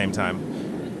exploded at the same time.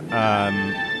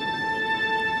 And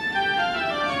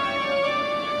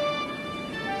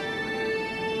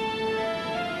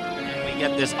we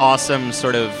get this awesome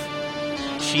sort of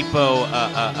cheapo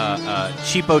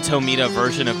Tomita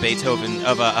version of Beethoven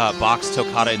of a Bach's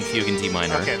Toccata in Fugue in D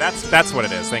minor. Okay, that's what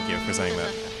it is. Thank you for saying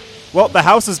that. Well, the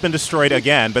house has been destroyed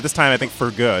again, but this time I think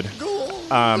for good.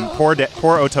 Poor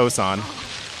Otosan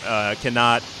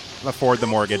cannot afford the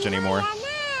mortgage anymore.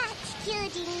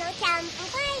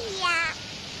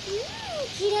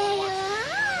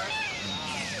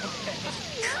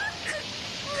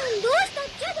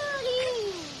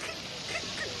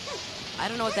 I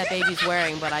don't know what that baby's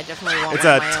wearing, but I definitely want It's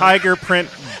one a of my own. tiger print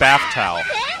bath towel,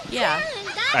 Yeah.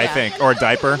 I think, or a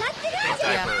diaper.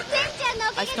 Yeah.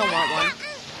 I still want one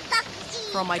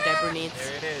for all my diaper needs.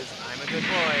 There it is. I'm a good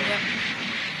boy. Yep.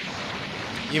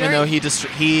 Even though he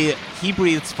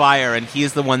breathes fire, and he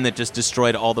is the one that just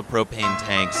destroyed all the propane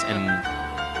tanks and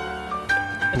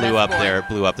blew up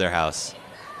their house.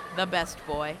 The best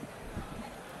boy.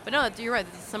 But no, you're right.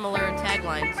 It's a similar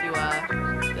tagline to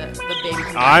the baby.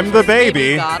 I'm the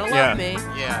baby. Gotta love me.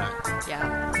 Yeah.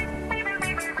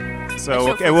 Yeah.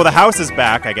 So, okay, well, the house is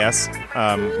back, I guess,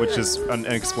 which is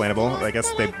unexplainable. I guess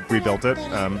they rebuilt it.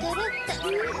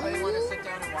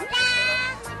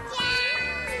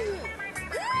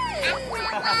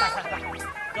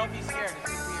 Don't be scared.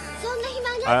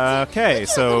 Okay,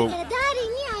 so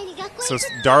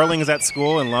Darling is at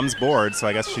school and Lum's bored, so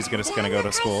I guess she's just gonna go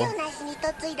to school.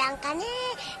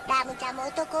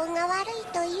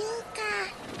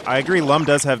 I agree, Lum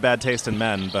does have bad taste in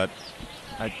men, but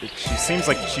she seems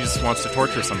like she just wants to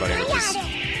torture somebody, which is...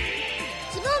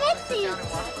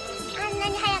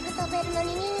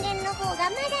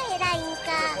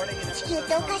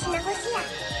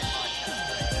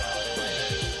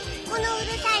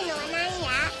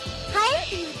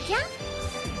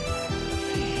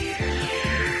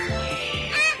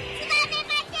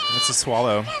 It's a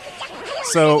swallow.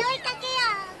 So,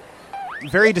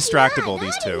 very distractible,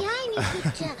 these two.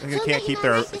 They can't keep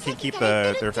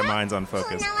their minds on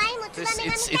focus.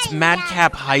 It's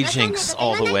madcap hijinks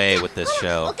all the way with this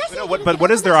show. But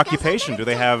what is their occupation? Do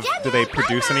they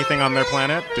produce anything on their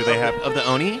planet? Do they have of the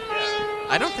Oni?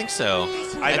 I don't think so.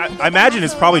 I imagine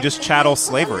it's probably just chattel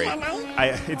slavery.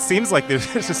 It seems like there's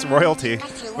just royalty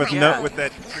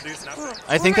that produce nothing.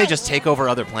 I think they just take over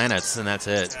other planets and that's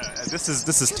it. This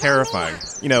is terrifying.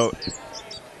 You know,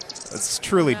 it's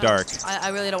truly dark. I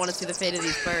really don't want to see the fate of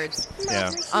these birds.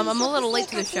 Yeah. I'm a little late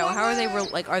to the show. How are they?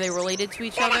 Are they related to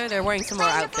each other? They're wearing similar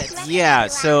outfits. Yeah.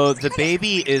 So the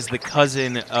baby is the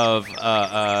cousin of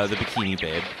the Bikini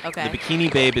Babe. Okay. The Bikini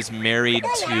Babe is married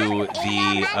to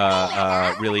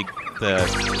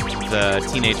the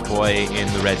teenage boy in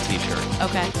the red T-shirt.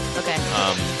 Okay.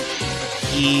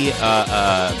 He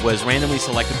was randomly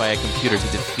selected by a computer to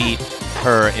defeat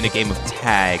her in a game of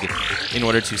tag in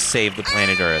order to save the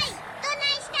planet Earth.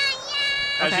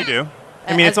 As you do.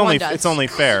 I mean, it's only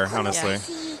fair, honestly.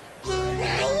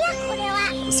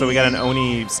 Yeah. So we got an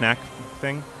Oni snack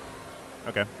thing.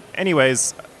 Okay.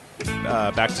 Anyways,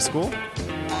 back to school.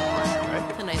 Right.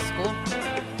 It's a nice school.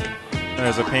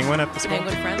 There's a penguin at the school.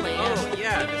 Penguin friendly.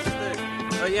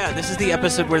 This is the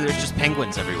episode where there's just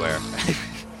penguins everywhere.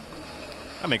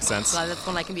 That makes sense. Glad that's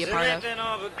one I can be a part of.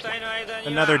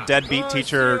 Another deadbeat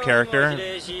teacher character.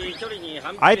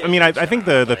 I think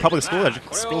the public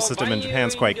school system in Japan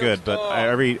is quite good, but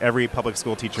every public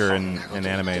school teacher in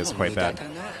anime is quite bad.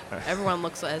 Everyone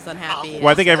looks as unhappy. Well,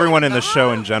 I think everyone in the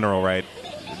show in general, right,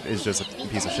 is just a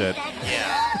piece of shit.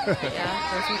 Yeah.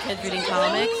 There's some kids reading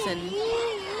comics and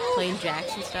playing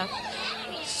jacks and stuff.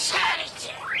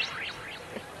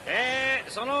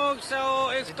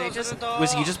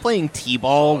 Was he just playing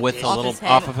t-ball with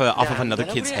off of another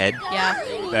kid's head? Yeah.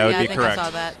 That would be I think correct. I saw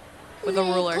that with a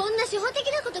ruler.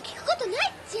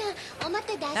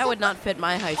 That would not fit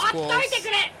my high school's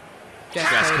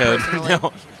dress code.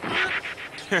 No.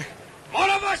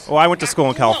 Well, I went to school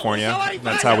in California.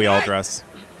 That's how we all dress.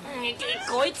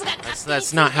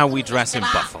 That's not how we dress in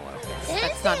Buffalo.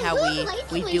 That's not how we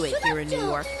do it here in New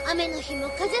York.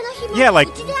 Yeah, like,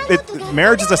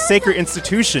 marriage is a sacred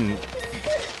institution,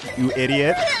 you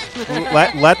idiot.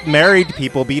 Let married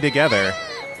people be together.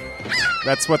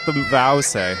 That's what the vows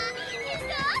say.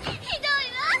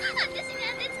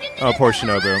 Oh, poor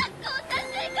Shinobu.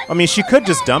 I mean, she could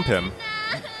just dump him.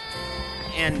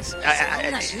 And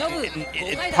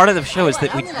part of the show is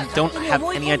that we don't have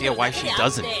any idea why she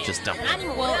doesn't just dump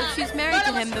him. Well, if she's married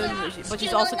to him, but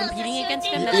she's also competing against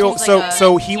him. That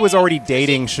So he was already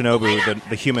dating Shinobu,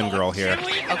 the human girl here.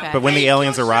 Okay. But when the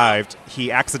aliens arrived,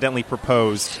 he accidentally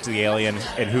proposed to the alien,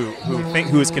 and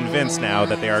who is convinced now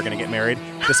that they are going to get married,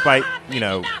 despite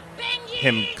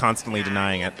him constantly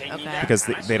denying it, because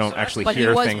they don't actually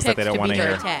hear things that they don't want to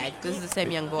hear. Tag. This is the same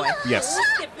young boy. Yes.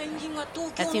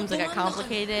 That seems like a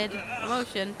complicated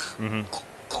emotion. Mm-hmm.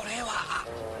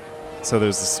 So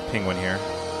there's this penguin here.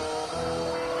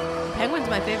 Penguin's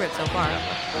my favorite so far.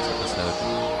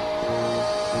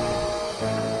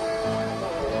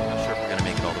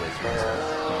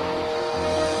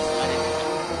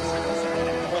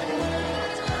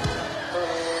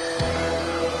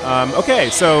 Okay,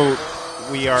 so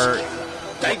we are...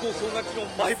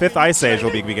 Fifth Ice Age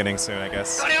will be beginning soon, I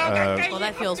guess. Well,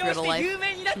 that feels real to life.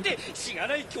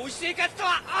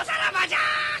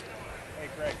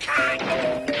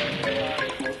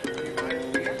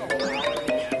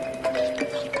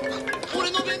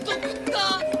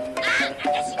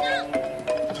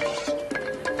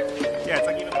 Yeah, it's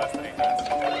like even less than 8 minutes.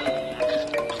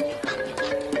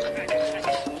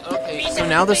 Okay, so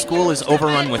now the school is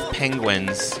overrun with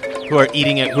penguins who are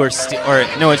eating it, no,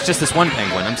 it's just this one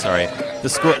penguin, I'm sorry. The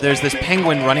school, there's this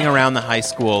penguin running around the high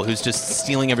school who's just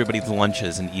stealing everybody's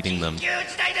lunches and eating them.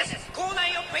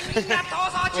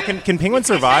 Well, can penguins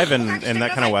survive in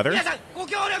that kind of weather?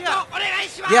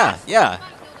 Yeah, yeah.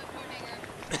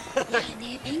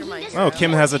 Oh,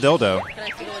 Kim has a dildo. Can I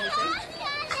feel anything?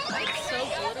 It's so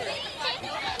glittery.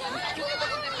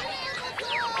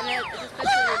 And it's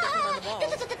especially really different on the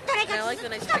balls. And I like the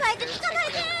nice texture.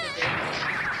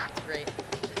 It's great.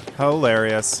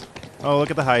 Hilarious. Oh, look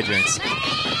at the hijinks.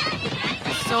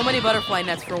 So many butterfly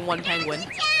nets for one penguin.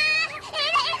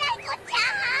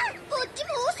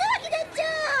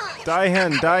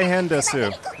 Daihen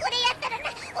desu.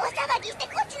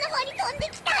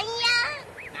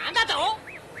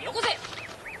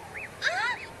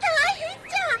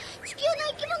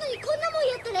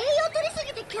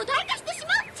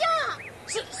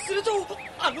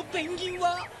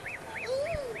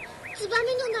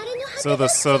 So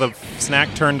the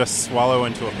snack turned a swallow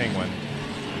into a penguin,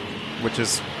 which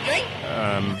is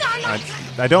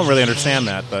I don't really understand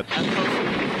that, but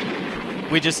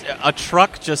a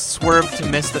truck just swerved to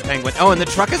miss the penguin. Oh, and the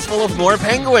truck is full of more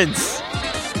penguins.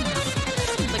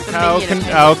 Like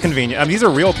how convenient. These are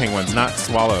real penguins, not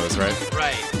swallows, right?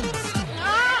 Right.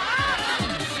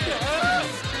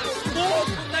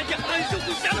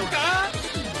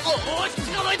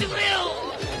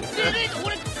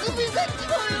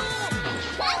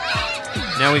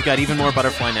 Now we've got even more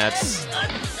butterfly nets.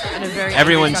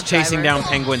 Everyone's chasing down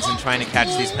penguins and trying to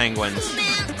catch these penguins.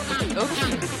 Oops.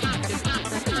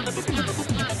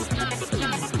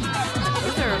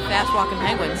 Those are fast-walking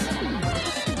penguins.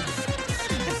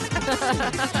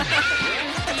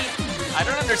 I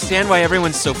don't understand why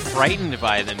everyone's so frightened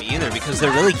by them either, because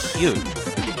they're really cute.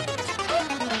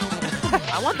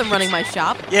 I want them running my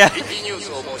shop. Yeah.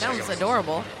 Sounds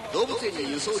adorable.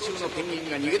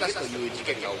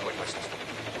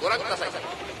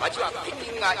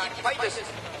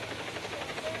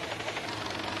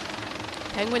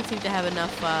 Penguins seem to have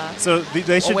enough. So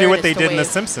they should do what they did in The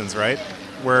Simpsons, right?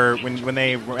 Where when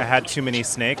they had too many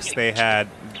snakes, they had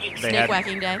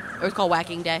Whacking Day. Or it was called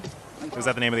Whacking Day. Was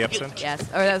that the name of the episode? Yes,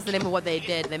 or that was the name of what they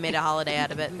did. They made a holiday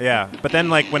out of it. Yeah, but then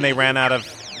like when they ran out of,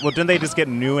 didn't they just get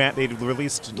they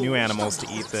released new animals to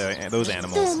eat those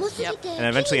animals? Yep. And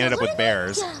eventually ended up with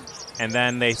bears. And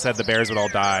then they said the bears would all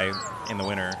die in the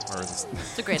winter. It's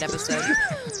a great episode. You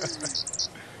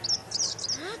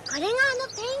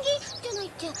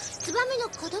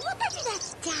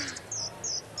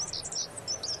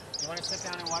want to sit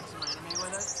down and watch some anime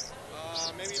with us?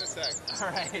 Maybe in a sec. All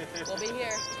right. We'll be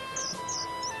here.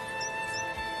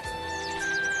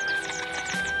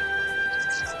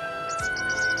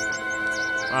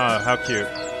 Oh, how cute.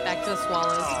 Back to the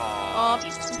swallows. Oh,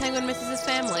 the penguin misses his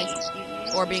family.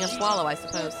 Or being a swallow, I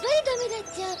suppose.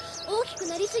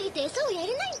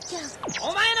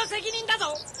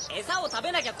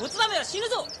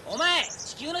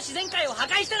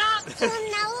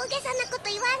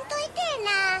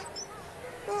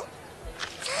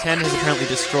 Ten has apparently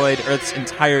destroyed Earth's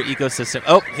entire ecosystem.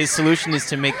 Oh, his solution is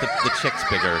to make the chicks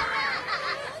bigger.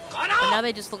 But now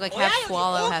they just look like half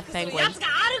swallow, half penguin,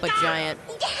 but giant.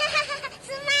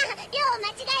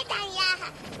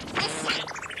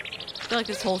 I feel like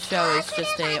this whole show is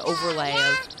just a overlay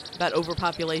about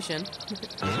overpopulation.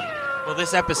 Well,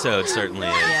 this episode certainly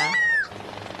is. Yeah.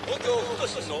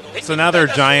 So now they're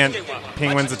giant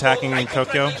penguins attacking in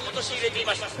Tokyo?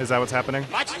 Is that what's happening?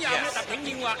 Yes.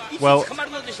 Well,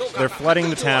 they're flooding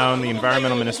the town. The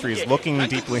environmental ministry is looking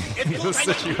deeply into the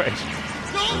situation.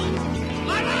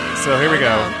 So here we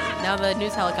go. Now the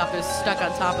news helicopter is stuck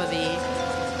on top of the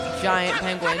giant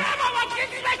penguin.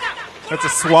 That's a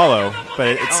swallow, but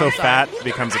it's so fat it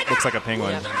looks like a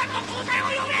penguin. Yep.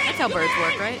 That's how birds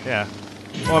work, right? Yeah.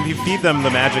 Well, if you feed them the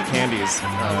magic candies.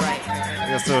 Right.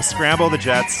 Yeah, so scramble the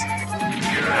jets.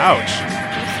 Ouch.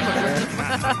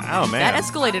 Oh, man. That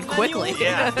escalated quickly.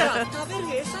 Yeah.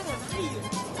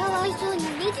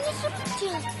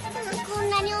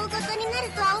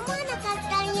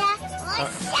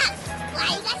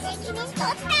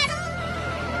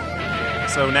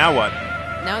 So now what?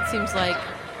 Now it seems like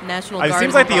National Guard. It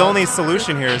seems like the only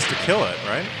solution here is to kill it,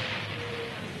 right?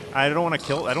 I don't want to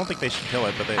kill. I don't think they should kill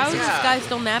it, but they. How is this guy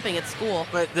still napping at school?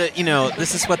 But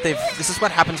this is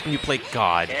what happens when you play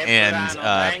God and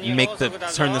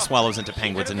turn the swallows into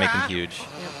penguins and make them huge.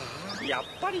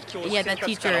 Yeah, that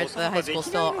teacher at the high school is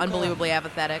still unbelievably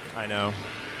apathetic. I know.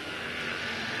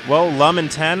 Well, Lum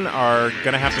and Ten are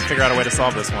going to have to figure out a way to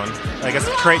solve this one. I guess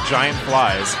create giant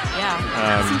flies.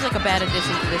 Yeah, seems like a bad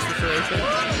addition to this situation.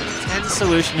 Ten's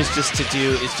solution is just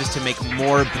to make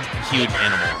more huge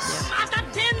animals.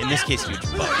 Yeah. In this case, huge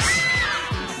bugs.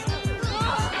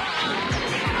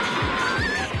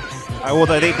 Well,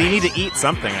 they need to eat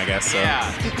something, I guess. So.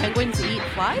 Yeah. Do penguins eat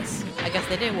flies? I guess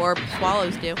they do, or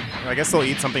swallows do. I guess they'll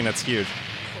eat something that's huge.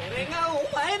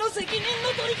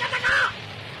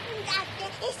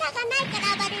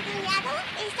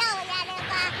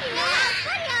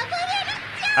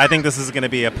 I think this is going to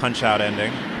be a punch-out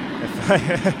ending.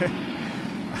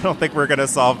 I don't think we're going to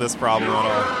solve this problem at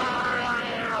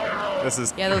all. This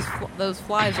is those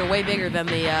flies are way bigger than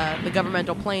the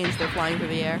governmental planes they're flying through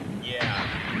the air.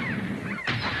 Yeah.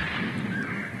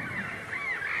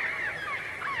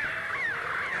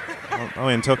 Oh,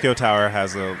 and Tokyo Tower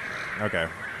has a... Okay.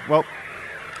 Well,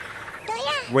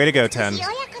 way to go, Ten.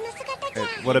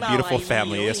 What a beautiful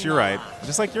family. Yes, you're right.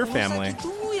 Just like your family. And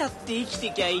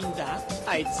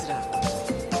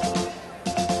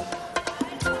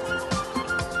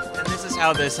this is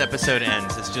how this episode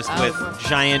ends. It's just with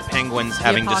giant penguins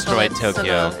having destroyed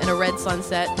Tokyo. In a red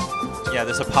sunset. Yeah,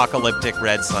 this apocalyptic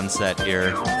red sunset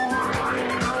here.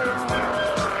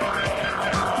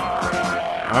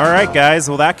 All right, guys.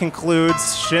 Well, that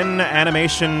concludes Shin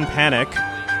Animation Panic.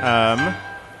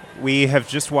 We have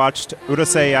just watched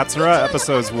Urusei Yatsura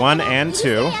episodes 1 and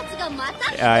 2.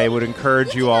 I would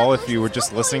encourage you all, if you were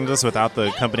just listening to this without the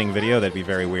accompanying video, that'd be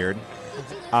very weird.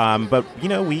 But,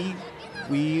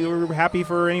 we are happy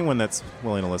for anyone that's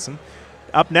willing to listen.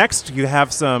 Up next, you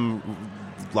have some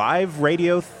live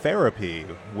radio therapy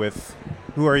with...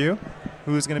 Who are you?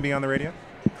 Who's going to be on the radio?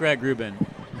 Greg Rubin.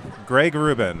 Greg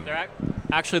Rubin. They're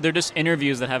just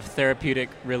interviews that have therapeutic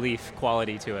relief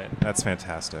quality to it. That's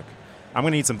fantastic. I'm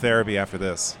going to need some therapy after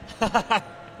this.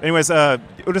 Anyways,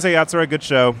 Urusei Yatsura, good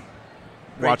show.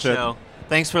 Watch Great show.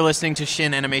 Thanks for listening to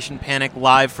Shin Animation Panic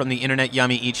live from the Internet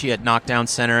YAMI-ICHI at Knockdown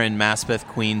Center in Maspeth,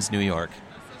 Queens, New York.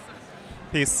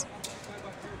 Peace.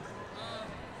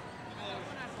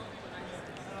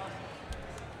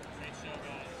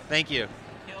 Thank you.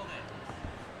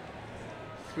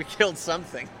 We killed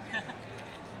something.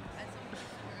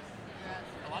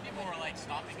 A lot of people were like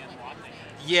stopping and watching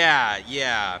it.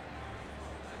 Yeah.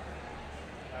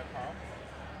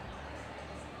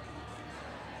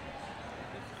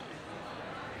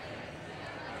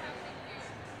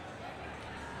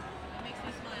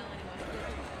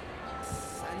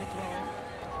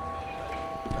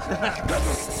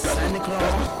 Santa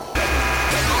Claus.